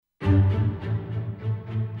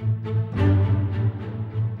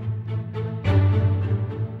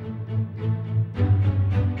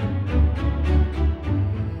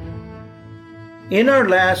In our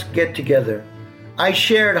last get-together, I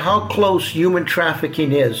shared how close human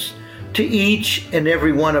trafficking is to each and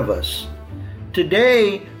every one of us.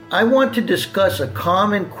 Today, I want to discuss a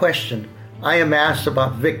common question I am asked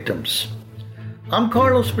about victims. I'm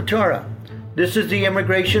Carlos Patara. This is the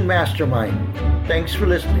Immigration Mastermind. Thanks for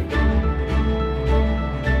listening.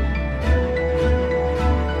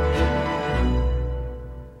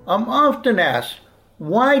 I'm often asked,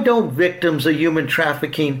 why don't victims of human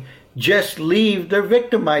trafficking just leave their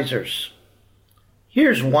victimizers?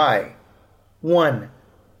 Here's why. 1.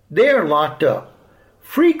 They are locked up.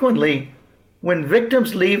 Frequently, when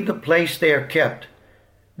victims leave the place they are kept,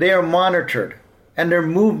 they are monitored and their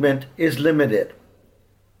movement is limited.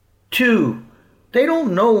 2. They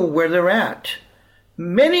don't know where they're at.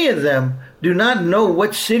 Many of them do not know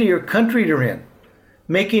what city or country they're in,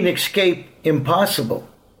 making escape impossible.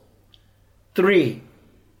 3.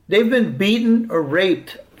 They've been beaten or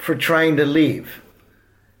raped for trying to leave.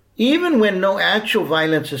 Even when no actual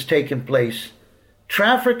violence has taken place,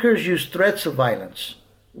 traffickers use threats of violence,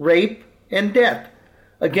 rape, and death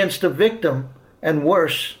against the victim, and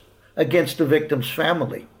worse, against the victim's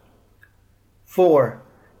family. 4.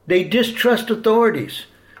 They distrust authorities.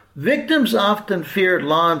 Victims often fear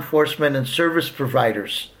law enforcement and service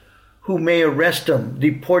providers who may arrest them,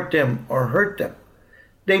 deport them, or hurt them.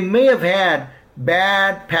 They may have had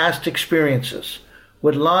bad past experiences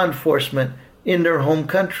with law enforcement in their home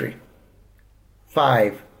country.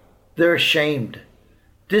 5. They're ashamed.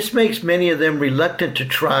 This makes many of them reluctant to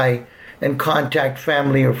try and contact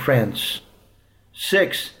family or friends.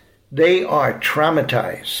 6. They are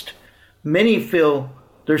traumatized. Many feel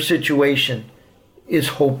their situation is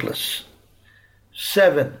hopeless.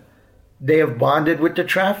 7. They have bonded with the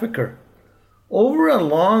trafficker. Over a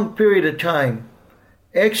long period of time,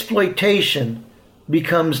 exploitation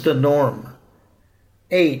becomes the norm.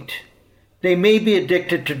 8. They may be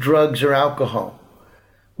addicted to drugs or alcohol,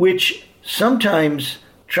 which sometimes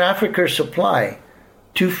traffickers supply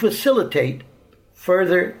to facilitate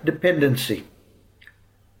further dependency.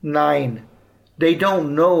 9. They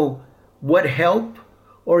don't know what help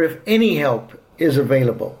or if any help is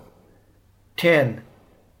available. 10.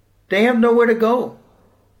 They have nowhere to go.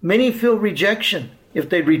 Many feel rejection if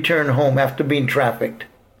they return home after being trafficked.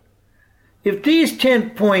 If these 10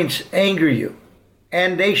 points anger you,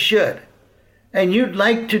 and they should, and you'd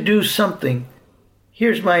like to do something,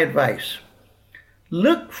 here's my advice.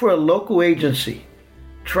 Look for a local agency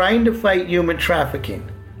trying to fight human trafficking.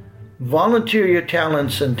 Volunteer your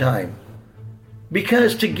talents and time,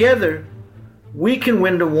 because together we can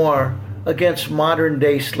win the war against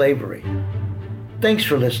modern-day slavery. Thanks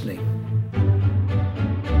for listening.